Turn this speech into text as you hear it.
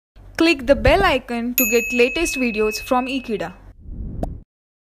Click the bell icon to get latest videos from Ekeeda.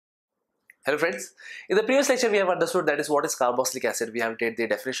 Hello friends, in the previous lecture we have understood that is what is carboxylic acid. We have did the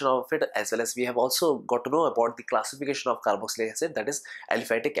definition of it, as well as we have also got to know about the classification of carboxylic acid, that is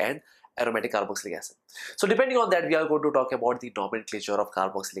aliphatic and aromatic carboxylic acid. So depending on that, we are going to talk about the nomenclature of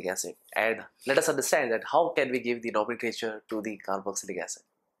carboxylic acid, and let us understand that how can we give the nomenclature to the carboxylic acid.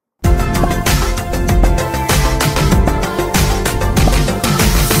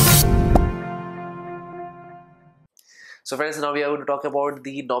 So friends, now we are going to talk about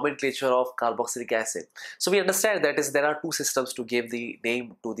the nomenclature of carboxylic acid. So we understand that is there are two systems to give the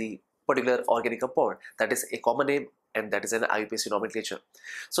name to the particular organic compound, that is a common name and that is an IUPAC nomenclature.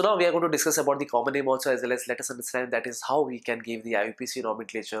 So now we are going to discuss about the common name also, as well as let us understand that is how we can give the IUPAC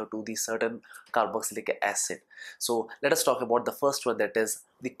nomenclature to the certain carboxylic acid. So let us talk about the first one, that is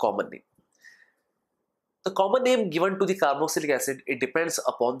the common name. The common name given to the carboxylic acid, it depends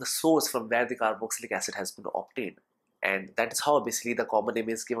upon the source from where the carboxylic acid has been obtained. And that is how basically the common name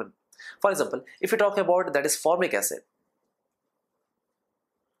is given. For example, if we talk about that is formic acid,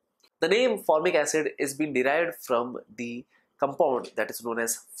 the name formic acid is being derived from the compound that is known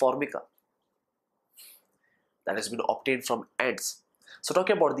as formica, that has been obtained from ants. So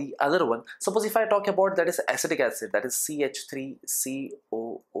talking about the other one, suppose if I talk about that is acetic acid, that is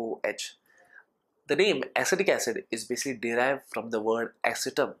CH3COOH. The name acetic acid is basically derived from the word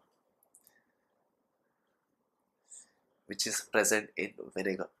acetum, which is present in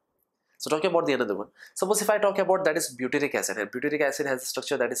vinegar. So talking about the another one, suppose if I talk about that is butyric acid, and butyric acid has a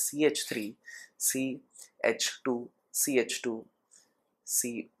structure that is CH3 CH2 CH2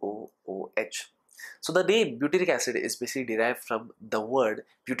 COOH. So the name butyric acid is basically derived from the word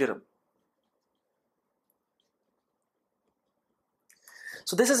butyrum.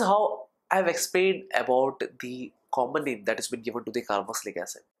 So this is how I have explained about the common name that has been given to the carboxylic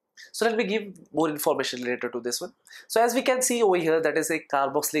acid. So let me give more information related to this one. So as we can see over here, that is a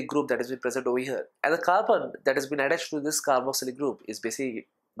carboxylic group that has been present over here, and the carbon that has been attached to this carboxylic group is basically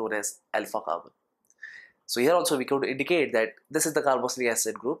known as alpha carbon. So here also we could indicate that this is the carboxylic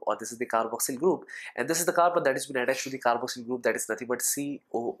acid group, or this is the carboxyl group, and this is the carbon that has been attached to the carboxyl group, that is nothing but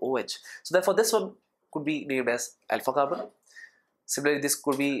COOH. So therefore this one could be named as alpha carbon. Similarly, this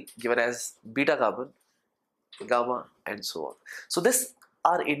could be given as beta carbon, gamma, and so on. So this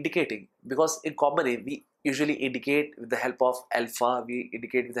are indicating, because in common name we usually indicate with the help of alpha, we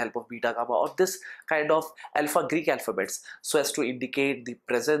indicate with the help of beta, gamma, or this kind of alpha Greek alphabets, so as to indicate the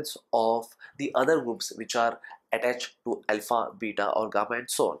presence of the other groups which are attached to alpha, beta, or gamma, and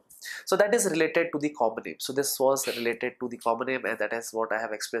so on. So that is related to the common name. So this was related to the common name, and that is what I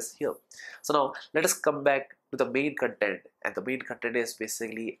have expressed here. So now let us come back to the main content, and the main content is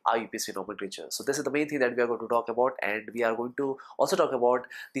basically IUPAC nomenclature. So this is the main thing that we are going to talk about, and we are going to also talk about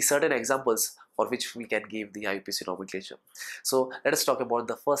the certain examples for which we can give the IUPAC nomenclature. So let us talk about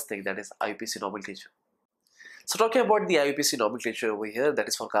the first thing, that is IUPAC nomenclature. So talking about the IUPAC nomenclature over here, that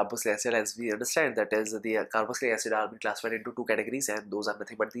is for carboxylic acid, as we understand that is the carboxylic acid are being classified into two categories, and those are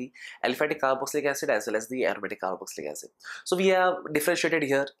nothing but the aliphatic carboxylic acid as well as the aromatic carboxylic acid. So we have differentiated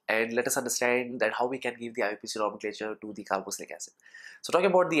here, and let us understand that how we can give the IUPAC nomenclature to the carboxylic acid. So talking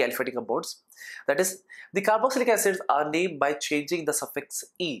about the aliphatic compounds, that is the carboxylic acids are named by changing the suffix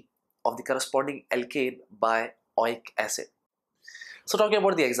E of the corresponding alkane by oic acid. So talking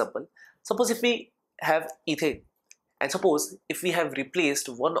about the example, suppose if we have ethane, and suppose if we have replaced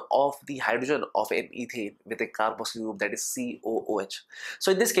one of the hydrogen of an ethane with a carboxyl group, that is COOH.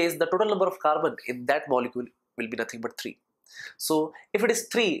 So in this case, the total number of carbon in that molecule will be nothing but 3. So if it is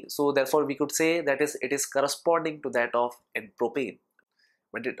 3, so therefore we could say that is it is corresponding to that of an propane,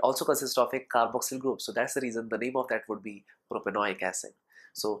 but it also consists of a carboxyl group. So that's the reason the name of that would be propanoic acid.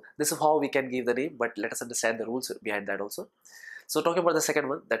 So this is how we can give the name, but let us understand the rules behind that also. So talking about the second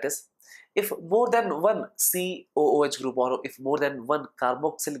one, that is if more than one COOH group, or if more than one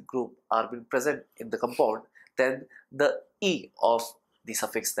carboxyl group are being present in the compound, then the E of the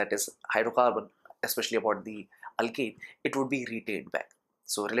suffix, that is hydrocarbon, especially about the alkane, it would be retained back.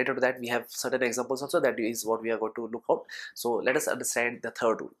 So related to that, we have certain examples also, that is what we are going to look out. So let us understand the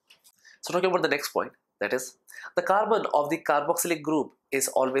third rule. So talking about the next point, that is the carbon of the carboxylic group is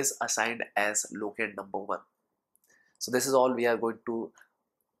always assigned as locand number 1. So this is all we are going to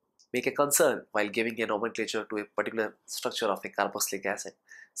make a concern while giving a nomenclature to a particular structure of a carboxylic acid.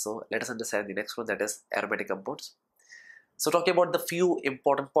 So let us understand the next one, that is aromatic compounds. So talking about the few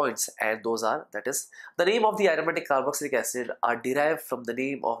important points, and those are, that is the name of the aromatic carboxylic acid are derived from the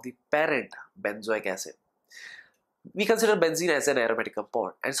name of the parent benzoic acid. we consider benzene as an aromatic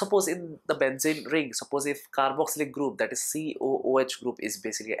compound, and suppose in the benzene ring, suppose if carboxylic group, that is COOH group, is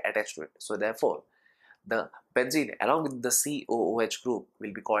basically attached to it, so therefore the benzene along with the COOH group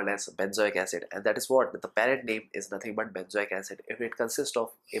will be called as benzoic acid, and that is what the parent name is, nothing but benzoic acid if it consists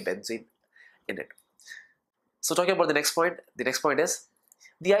of a benzene in it. So talking about the next point is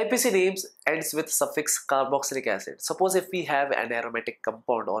the IUPAC names ends with suffix carboxylic acid. Suppose if we have an aromatic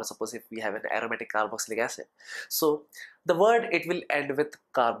compound, or suppose if we have an aromatic carboxylic acid, so the word it will end with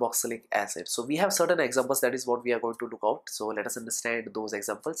carboxylic acid. So we have certain examples, that is what we are going to look out. So let us understand those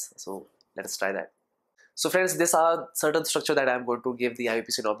examples. So let us try that. So friends, these are certain structure that I am going to give the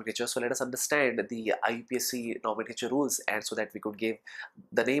IUPAC nomenclature. So let us understand the IUPAC nomenclature rules, and so that we could give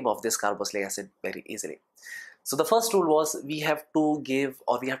the name of this carboxylic acid very easily. So the first rule was we have to give,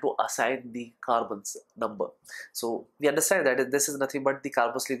 or we have to assign the carbons number. So we understand that this is nothing but the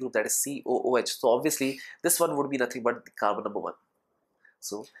carboxylic group, that is COOH. So obviously this one would be nothing but the carbon number 1.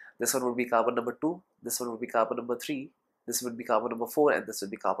 So this one would be carbon number 2, this one would be carbon number 3, this would be carbon number 4, and this would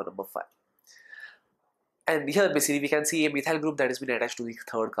be carbon number 5. And here basically we can see a methyl group that has been attached to the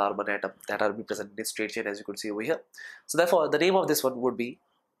third carbon atom that are present in a straight chain, as you could see over here. So therefore the name of this one would be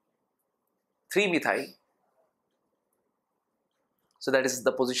 3-methyl. So that is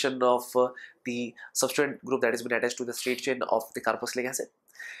the position of the substituent group that has been attached to the straight chain of the carboxylic acid.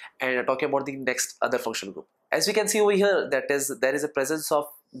 And talking about the next other functional group, as we can see over here, that is there is a presence of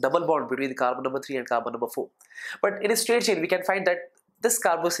double bond between the carbon number 3 and carbon number 4. But in a straight chain we can find that this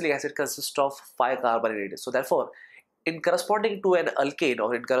carboxylic acid consists of 5 carbon in it. So therefore in corresponding to an alkane,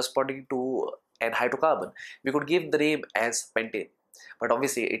 or in corresponding to an hydrocarbon, we could give the name as pentane. But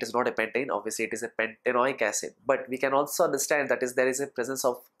obviously it is not a pentane, obviously it is a pentanoic acid. But we can also understand that there is a presence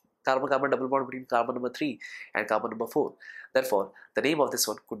of carbon-carbon double bond between carbon number 3 and carbon number 4. Therefore the name of this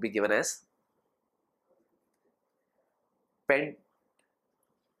one could be given as pent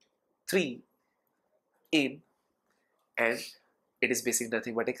 3 in, and it is basically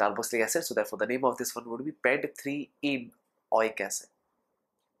nothing but a carboxylic acid. So therefore the name of this one would be pent 3 in oic acid.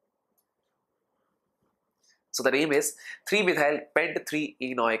 So the name is 3-methyl pent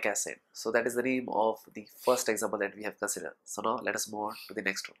 3-enoic acid. So that is the name of the first example that we have considered. So now let us move on to the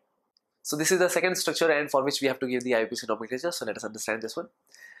next one. So this is the second structure, and for which we have to give the IUPAC nomenclature. So let us understand this one.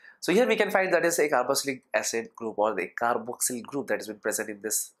 So here we can find that is a carboxylic acid group, or the carboxyl group that has been present in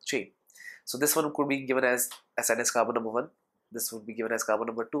this chain. So this one could be given as assigned as carbon number 1. This would be given as carbon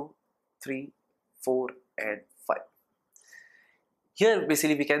number 2, 3, 4, and 5. Here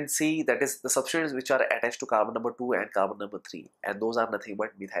basically we can see that is the substituents which are attached to carbon number 2 and carbon number 3, and those are nothing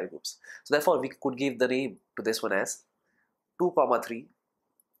but methyl groups. So therefore we could give the name to this one as 2,3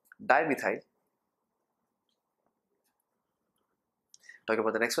 dimethyl. Talking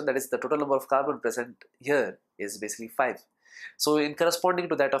about the next one, that is the total number of carbon present here is basically 5. So in corresponding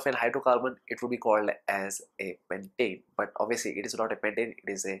to that of an hydrocarbon, it would be called as a pentane, but obviously it is not a pentane,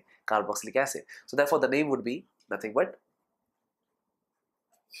 it is a carboxylic acid. So therefore the name would be nothing but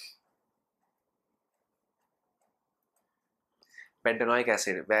pentanoic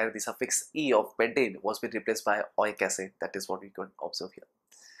acid, where the suffix E of pentane was been replaced by oic acid. That is what we can observe here.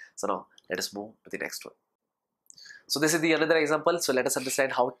 So now let us move to the next one. So this is the another example. So let us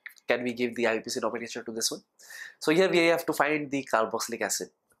understand how can we give the IUPAC nomenclature to this one. So here we have to find the carboxylic acid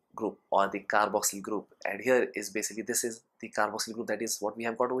group, or the carboxyl group, and here is basically this is the carboxyl group, that is what we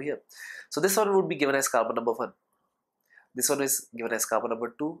have got over here. So this one would be given as carbon number 1. This one is given as carbon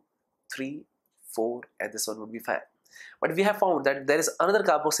number 2, 3, 4, and this one would be 5. But we have found that there is another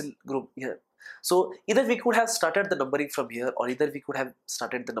carboxyl group here. So either we could have started the numbering from here, or either we could have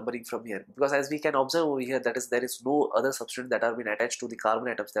started the numbering from here, because as we can observe over here, that is there is no other substituent that are been attached to the carbon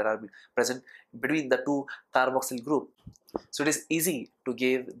atoms that are present between the two carboxyl group. So it is easy to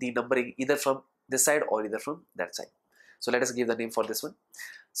give the numbering either from this side or either from that side. So let us give the name for this one.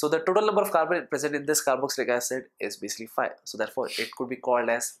 So the total number of carbon present in this carboxylic acid is basically 5. So therefore it could be called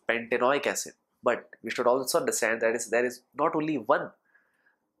as pentanoic acid. But we should also understand that there is not only one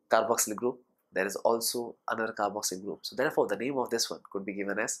carboxyl group, there is also another carboxyl group. So therefore the name of this one could be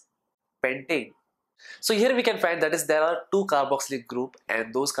given as pentane. So here we can find that there are two carboxylic group,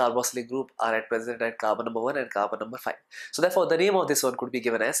 and those carboxylic group are at present at carbon number 1 and carbon number 5. So therefore the name of this one could be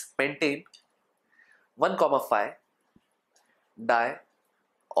given as pentane 1,5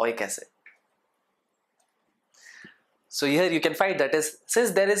 dioic acid. So here you can find that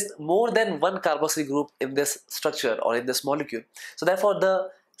since there is more than one carboxyl group in this structure or in this molecule, so therefore the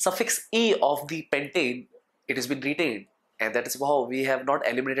suffix E of the pentane, it has been retained, and that is how we have not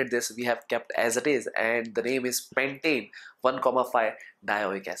eliminated this, we have kept as it is, and the name is pentane 1,5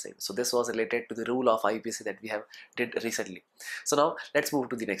 dioic acid. So this was related to the rule of IUPAC that we have did recently. So now let's move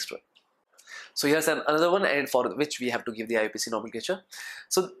to the next one. So here's another one, and for which we have to give the IUPAC nomenclature.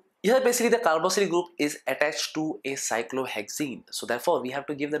 So here basically the carboxylic group is attached to a cyclohexene. So therefore we have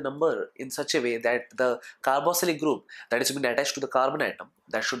to give the number in such a way that the carboxylic group that is been attached to the carbon atom,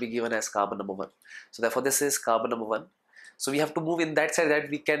 that should be given as carbon number 1. So therefore this is carbon number 1. So we have to move in that side that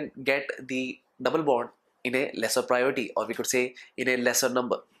we can get the double bond in a lesser priority, or we could say in a lesser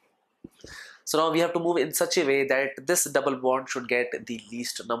number. So now we have to move in such a way that this double bond should get the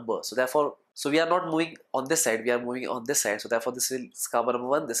least number. So therefore, we are not moving on this side, we are moving on this side. So therefore this is carbon number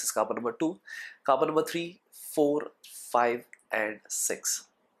 1, this is carbon number 2, carbon number 3, 4, 5 and 6.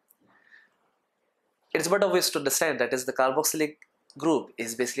 It's but obvious to understand that is the carboxylic group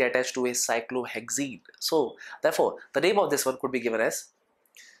is basically attached to a cyclohexene. So therefore the name of this one could be given as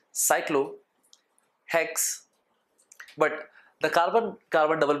cyclohex, but the carbon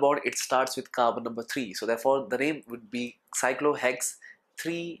double bond, it starts with carbon number 3. So therefore the name would be cyclohex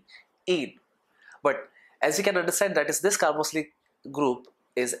 3ene. But as you can understand, that is this carboxylic group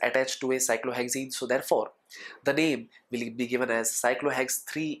is attached to a cyclohexene. So therefore the name will be given as cyclohex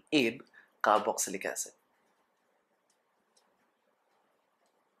 3ene carboxylic acid.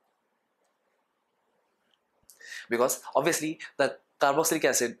 Because obviously the carboxylic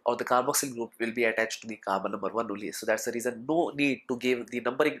acid or the carboxyl group will be attached to the carbon number 1 only. So that's the reason no need to give the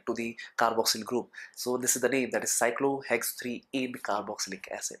numbering to the carboxyl group. So this is the name, that is cyclohex 3ene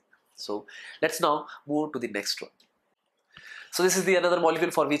carboxylic acid. So let's now move to the next one. So this is the another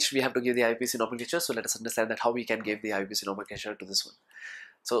molecule for which we have to give the IUPAC nomenclature. So let us understand that how we can give the IUPAC nomenclature to this one.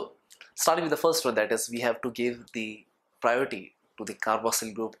 So starting with the first one, that is we have to give the priority to the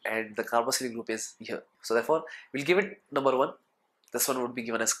carboxyl group, and the carboxyl group is here. So therefore we'll give it number 1. This one would be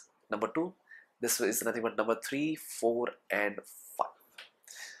given as number 2. This is nothing but number 3, 4 and 5.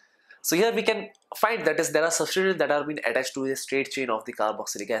 So here we can find that is there are substituents that are being attached to a straight chain of the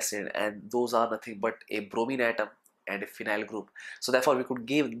carboxylic acid, and those are nothing but a bromine atom and a phenyl group. So therefore we could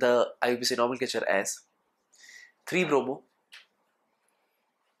give the IUPAC nomenclature as 3-bromo,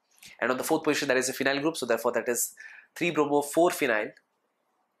 and on the 4th position there is a phenyl group. So therefore that is 3-bromo 4-phenyl,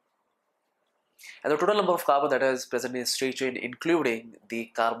 and the total number of carbon that is present in a straight chain including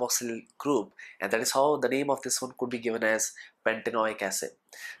the carboxyl group, and that is how the name of this one could be given as pentanoic acid.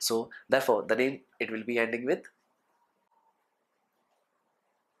 So therefore the name, it will be ending with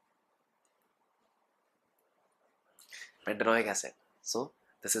pentanoic acid. So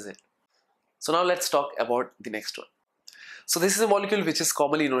this is it. So now let's talk about the next one. So this is a molecule which is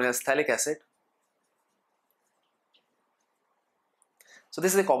commonly known as phthalic acid. So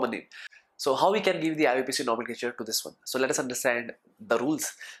this is a common name. So how we can give the IUPAC nomenclature to this one? So let us understand the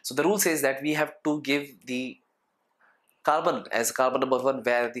rules. So the rule says that we have to give the carbon as carbon number 1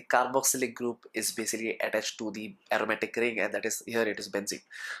 where the carboxylic group is basically attached to the aromatic ring, and that is here it is benzene.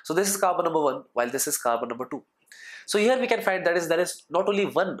 So this is carbon number 1 while this is carbon number 2. So here we can find that is there is not only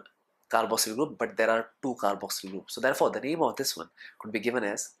one carboxyl group but there are 2 carboxyl groups. So therefore the name of this one could be given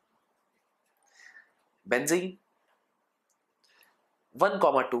as benzene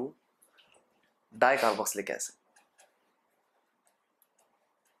 1,2 dicarboxylic acid.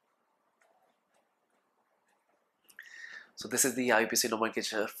 So this is the IUPAC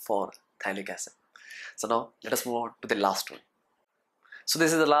nomenclature for phthalic acid. So now let us move on to the last one. So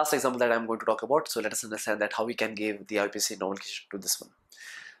this is the last example that I am going to talk about. So let us understand that how we can give the IUPAC nomenclature to this one.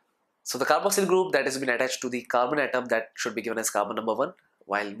 So the carboxyl group that has been attached to the carbon atom, that should be given as carbon number 1.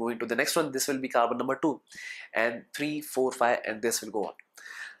 While moving to the next one, this will be carbon number 2, and 3, 4, 5, and this will go on.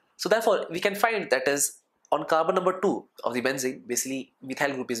 So therefore we can find that is on carbon number 2 of the benzene, basically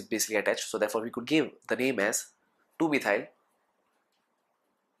methyl group is basically attached. So therefore we could give the name as 2-methyl.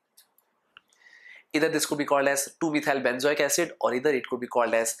 Either this could be called as 2-methyl benzoic acid, or either it could be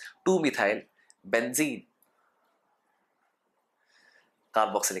called as 2-methyl benzene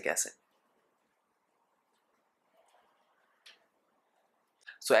carboxylic acid.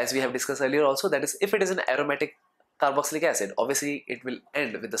 So as we have discussed earlier also, that is if it is an aromatic carboxylic acid, obviously it will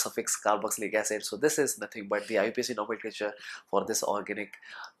end with the suffix carboxylic acid. So this is nothing but the IUPAC nomenclature for this organic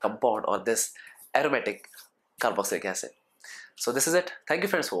compound or this aromatic carboxylic acid. So this is it. Thank you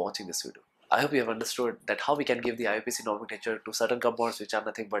friends for watching this video. I hope you have understood that how we can give the IUPAC nomenclature to certain compounds which are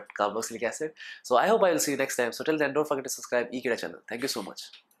nothing but carboxylic acid. So I hope I will see you next time. So till then, don't forget to subscribe Ekeeda channel. Thank you so much.